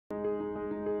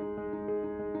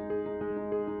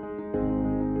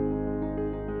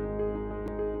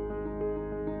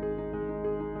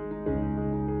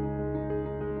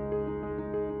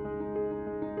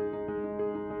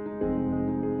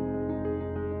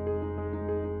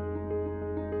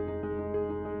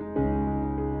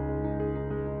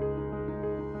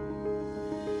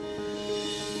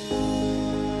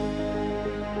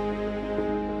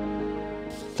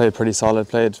Played pretty solid,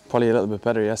 played probably a little bit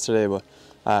better yesterday, but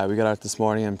we got out this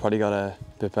morning and probably got a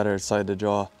bit better side the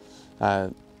draw.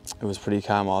 It was pretty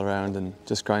calm all around and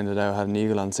just grinded out, had an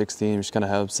eagle on 16, which kind of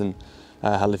helps, and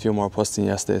held a few more putts than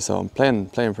yesterday, so I'm playing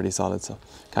pretty solid, so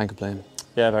can't complain.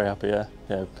 Yeah, very happy, yeah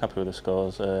happy with the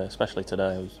scores, especially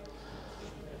today.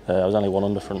 I was only 1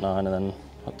 under front 9 and then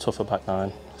a tougher back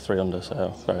 9, 3 under,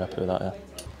 so very happy with that, yeah.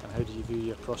 And how do you view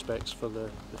your prospects for the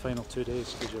final 2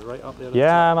 days? Because you're right up there.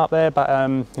 Yeah, I'm up there, but you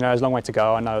know, there's a long way to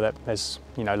go. I know that there's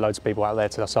loads of people out there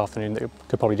this afternoon that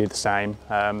could probably do the same.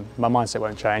 My mindset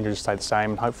won't change; it'll just stay the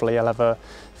same. And hopefully, I'll have a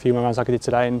few more rounds like I did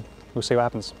today, and we'll see what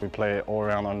happens. We play all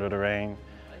around under the rain,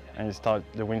 and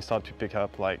the wind started to pick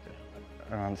up like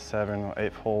around 7th or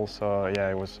 8th hole. So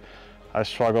yeah, I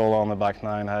struggled on the back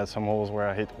 9. I had some holes where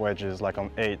I hit wedges, like on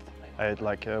 8th. I hit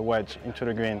like a wedge into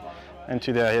the green, and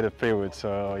today I hit a 3-wood.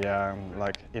 So yeah, I'm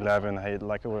like 11. I hit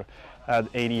like I had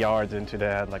 80 yards, and today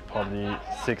I had like probably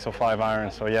 6 or 5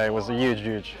 irons. So yeah, it was a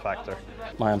huge factor.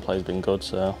 My end play's been good,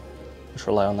 so just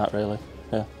rely on that really.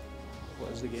 Yeah.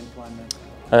 What is the game plan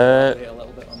then? Wait a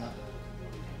little bit on that.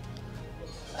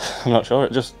 I'm not sure.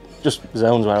 Just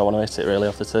zones where I want to hit it really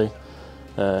off the tee,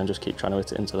 and just keep trying to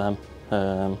hit it into them.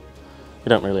 You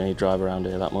don't really need drive around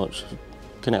here that much. You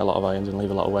can hit a lot of irons and leave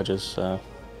a lot of wedges, so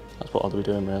that's what I'll be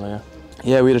doing really, yeah.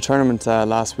 Yeah, we had a tournament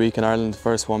last week in Ireland,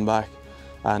 first one back,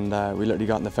 and we literally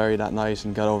got in the ferry that night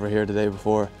and got over here the day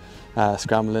before,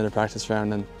 scrambled in a practice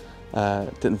round, and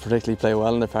didn't particularly play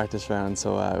well in the practice round,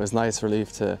 so it was nice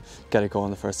relief to get it going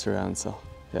the first 2 rounds, so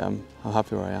yeah, I'm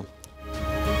happy where I am.